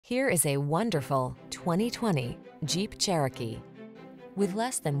Here is a wonderful 2020 Jeep Cherokee. With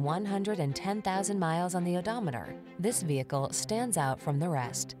less than 110,000 miles on the odometer, this vehicle stands out from the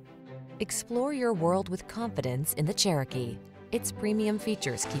rest. Explore your world with confidence in the Cherokee. Its premium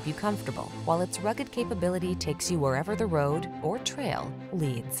features keep you comfortable, while its rugged capability takes you wherever the road or trail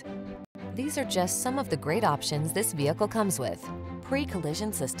leads. These are just some of the great options this vehicle comes with: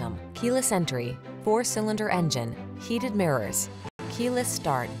 pre-collision system, keyless entry, 4-cylinder engine, heated mirrors, keyless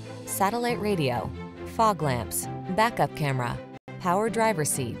start, satellite radio, fog lamps, backup camera, power driver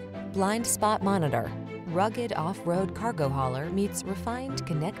seat, blind spot monitor. Rugged off-road cargo hauler meets refined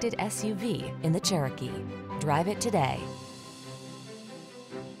connected SUV in the Cherokee. Drive it today.